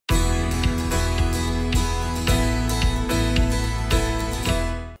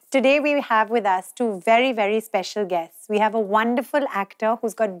Today we have with us two very, very special guests. We have a wonderful actor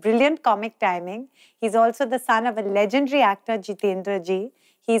who's got brilliant comic timing. He's also the son of a legendary actor, Jitendra Ji.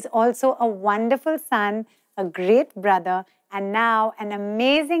 He's also a wonderful son, a great brother, and now an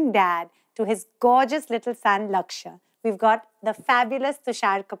amazing dad to his gorgeous little son, Lakshya. We've got the fabulous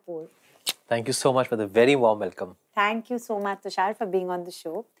Tusshar Kapoor. Thank you so much for the very warm welcome. Thank you so much, Tusshar, for being on the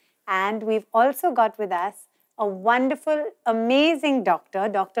show. And we've also got with us a wonderful, amazing doctor,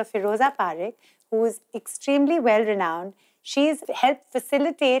 Dr Firuza Parikh, who is extremely well-renowned. She's helped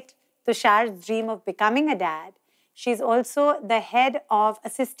facilitate Tushar's dream of becoming a dad. She's also the head of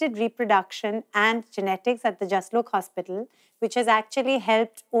assisted reproduction and genetics at the Jaslok Hospital, which has actually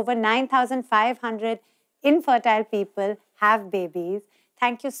helped over 9,500 infertile people have babies.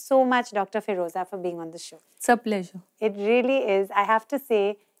 Thank you so much, Dr. Firuza, for being on the show. It's a pleasure. It really is. I have to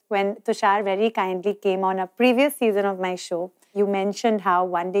say, when Tusshar very kindly came on a previous season of my show, you mentioned how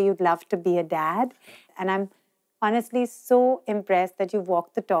one day you'd love to be a dad. And I'm honestly so impressed that you've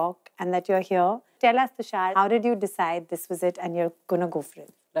walked the talk and that you're here. Tell us, Tusshar, how did you decide this was it and you're going to go for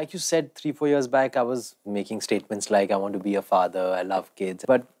it? Like you said, 3-4 years back, I was making statements like, I want to be a father, I love kids.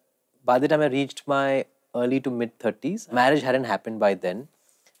 But by the time I reached my early to mid-30s, marriage hadn't happened by then.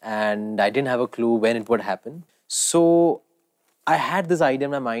 And I didn't have a clue when it would happen. So I had this idea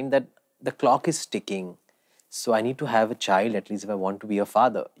in my mind that the clock is ticking. So I need to have a child, at least if I want to be a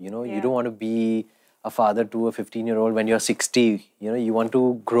father. You know, you don't want to be a father to a 15-year-old when you're 60. You know, you want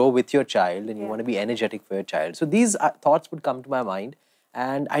to grow with your child and you want to be energetic for your child. So these thoughts would come to my mind.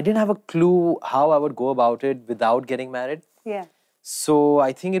 And I didn't have a clue how I would go about it without getting married. Yeah. So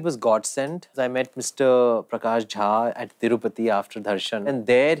I think it was God sent. I met Mr. Prakash Jha at Tirupati after Darshan. And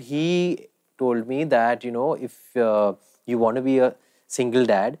there he told me that, you know, if you want to be a single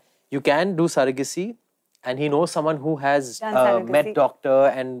dad, you can do surrogacy. And he knows someone who has met doctor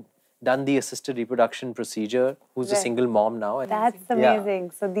and done the assisted reproduction procedure, who's a single mom now. That's amazing.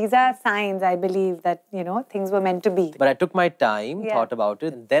 Yeah. So these are signs, I believe, that, you know, things were meant to be. But I took my time, thought about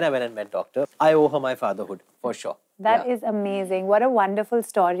it, and then I went and met doctor. I owe her my fatherhood, for sure. That is amazing. What a wonderful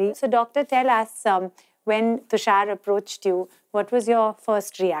story. So, doctor, tell us, when Tusshar approached you, what was your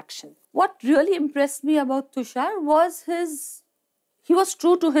first reaction? What really impressed me about Tusshar was he was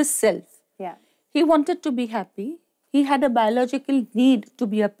true to himself. Yeah. He wanted to be happy. He had a biological need to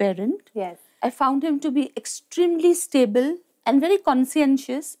be a parent. Yes. I found him to be extremely stable and very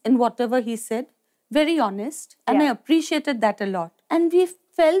conscientious in whatever he said, very honest, and I appreciated that a lot. And we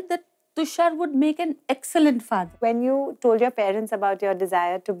felt that Tusshar would make an excellent father. When you told your parents about your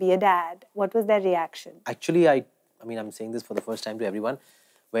desire to be a dad, what was their reaction? Actually, I mean, I'm saying this for the first time to everyone.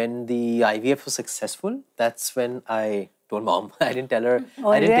 When the IVF was successful, that's when I told mom. I didn't tell her.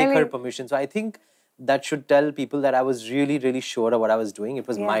 I didn't take her permission. So I think that should tell people that I was really, really sure of what I was doing. It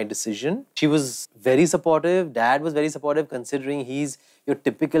was my decision. She was very supportive. Dad was very supportive, considering he's your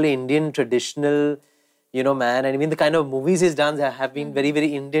typical Indian traditional, you know, man. And even the kind of movies he's done have been very,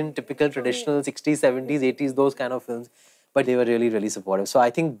 very Indian, typical, traditional, 60s, 70s, 80s, those kind of films. But they were really, really supportive. So I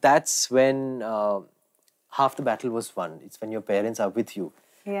think that's when half the battle was won. It's when your parents are with you.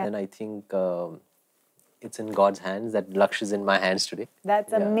 Yeah. And I think it's in God's hands that Lakshya is in my hands today.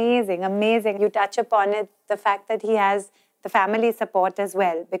 That's amazing, amazing. You touch upon it, the fact that he has the family support as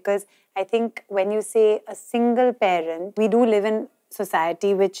well. Because I think when you say a single parent, we do live in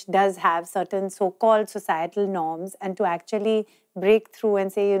society which does have certain so-called societal norms, and to actually break through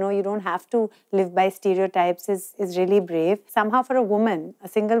and say, you know, you don't have to live by stereotypes is really brave. Somehow for a woman, a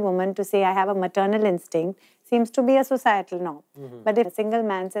single woman, to say I have a maternal instinct seems to be a societal norm. But if a single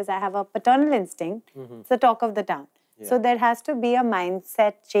man says I have a paternal instinct, it's the talk of the town. Yeah. So there has to be a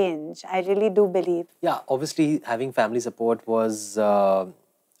mindset change. I really do believe. Yeah, obviously having family support was a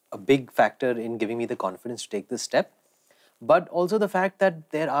big factor in giving me the confidence to take this step. But also the fact that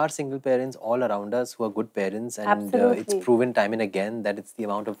there are single parents all around us who are good parents, and it's proven time and again that it's the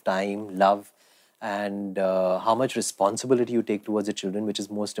amount of time, love, and how much responsibility you take towards your children, which is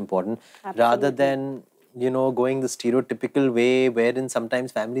most important, rather than, you know, going the stereotypical way wherein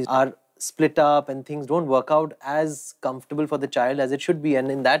sometimes families are split up and things don't work out as comfortable for the child as it should be. And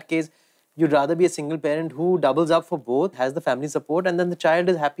in that case, you'd rather be a single parent who doubles up for both, has the family support, and then the child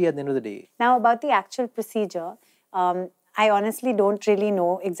is happy at the end of the day. Now, about the actual procedure, I honestly don't really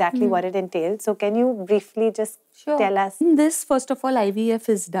know exactly what it entails. So can you briefly just tell us? In this, first of all, IVF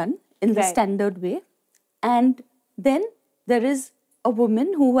is done in the standard way. And then there is a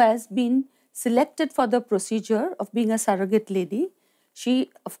woman who has been selected for the procedure of being a surrogate lady. She,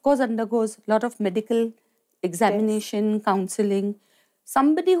 of course, undergoes a lot of medical examination, counseling.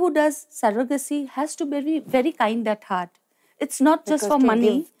 Somebody who does surrogacy has to be very, very kind at heart. it's not just for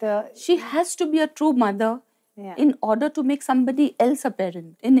money. She has to be a true mother in order to make somebody else a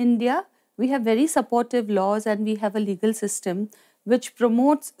parent. In India, we have very supportive laws and we have a legal system which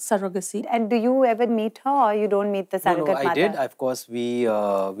promotes surrogacy. And do you ever meet her, or you don't meet the surrogate mother? I did. Of course, we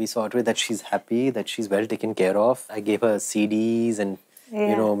saw to it that she's happy, that she's well taken care of. I gave her CDs and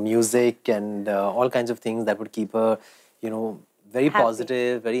music and all kinds of things that would keep her, very happy.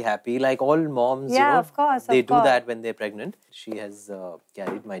 Positive, very happy. Like all moms, of course, they do that when they're pregnant. She has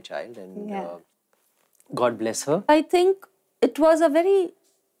carried my child, and God bless her. I think it was a very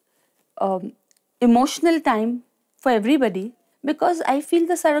emotional time for everybody, because I feel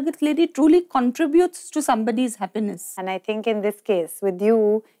the surrogate lady truly contributes to somebody's happiness. And I think in this case, with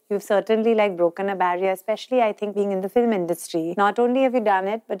you, you've certainly broken a barrier, especially I think being in the film industry. Not only have you done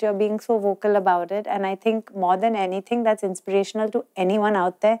it, but you're being so vocal about it. And I think more than anything, that's inspirational to anyone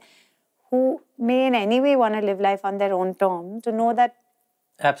out there who may in any way want to live life on their own terms, to know that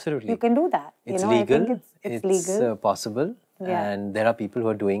absolutely you can do that. It's legal. I think it's legal. Possible. Yeah. And there are people who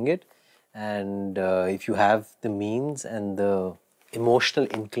are doing it. And if you have the means and the emotional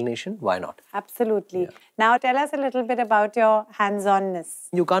inclination, why not? Absolutely. Yeah. Now tell us a little bit about your hands-onness.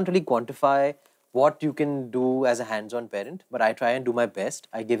 You can't really quantify what you can do as a hands-on parent, but I try and do my best.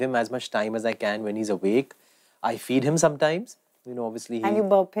 I give him as much time as I can when he's awake. I feed him sometimes. Obviously and you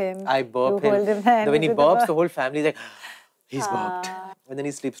burp him. I burp him. Hold him when he burps, the whole family is like, he's burped. And then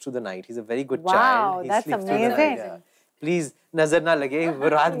he sleeps through the night. He's a very good child. Wow, that's amazing. Please, nazar na lage,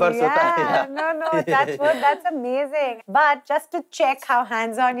 raat bhar sota hai. No, that's amazing. But just to check how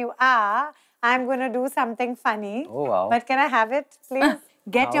hands-on you are, I'm going to do something funny. Oh, wow. But can I have it, please?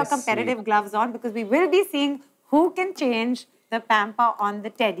 Get your competitive gloves on, because we will be seeing who can change the pamper on the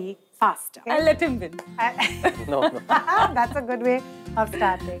teddy faster. Okay? I'll let him win. No. That's a good way of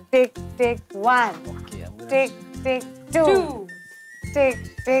starting. Take one. Okay, take two. Take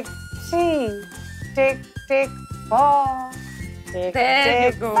three. Take four.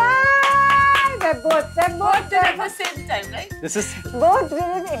 There you go. Five. They're both at the same time, right? This is both did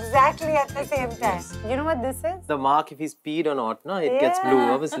it exactly at the same time. Yes. You know what this is? The mark if he's peed or not, no? It gets blue.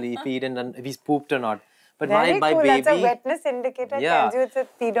 Obviously, peed and if he's pooped or not. But very my cool. baby... That's a wetness indicator. Tells you it's a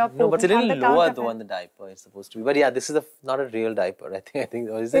peed or poop. No, but it's a little lower though on the diaper. It's supposed to be. But yeah, this is not a real diaper. I think.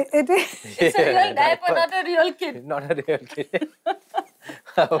 Or is it? It is. It's a real diaper, not a real kid. Not a real kid.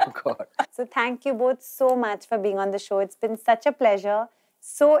 Oh God. So thank you both so much for being on the show. It's been such a pleasure.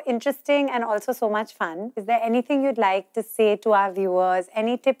 So interesting and also so much fun. Is there anything you'd like to say to our viewers?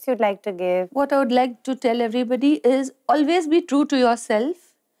 Any tips you'd like to give? What I would like to tell everybody is always be true to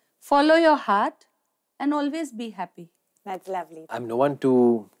yourself, follow your heart, and always be happy. That's lovely. I'm no one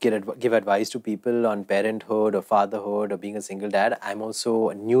to give advice to people on parenthood or fatherhood or being a single dad. I'm also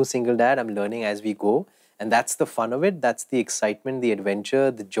a new single dad. I'm learning as we go. And that's the fun of it. That's the excitement, the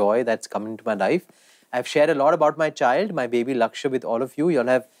adventure, the joy that's come into my life. I've shared a lot about my child, my baby Lakshya, with all of you. You all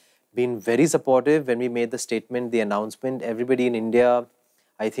have been very supportive when we made the statement, the announcement. Everybody in India,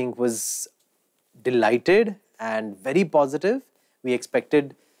 I think, was delighted and very positive. We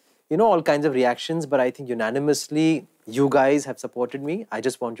expected, all kinds of reactions, but I think unanimously, you guys have supported me. I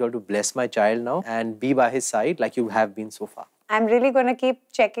just want you all to bless my child now and be by his side like you have been so far. I'm really going to keep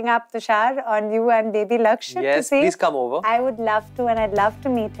checking up, Tushar, on you and baby Lakshya. Yes, to see. Please come over. I would love to, and I'd love to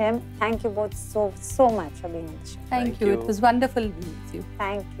meet him. Thank you both so much for being on the show. Thank you. It was wonderful being with you.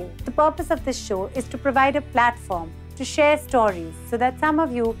 Thank you. The purpose of this show is to provide a platform to share stories so that some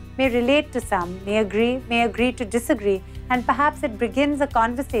of you may relate to some, may agree to disagree, and perhaps it begins a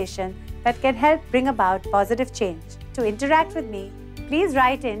conversation that can help bring about positive change. To interact with me, please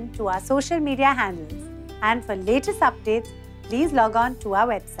write in to our social media handles. And for latest updates, please log on to our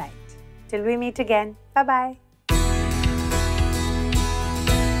website. Till we meet again, bye-bye.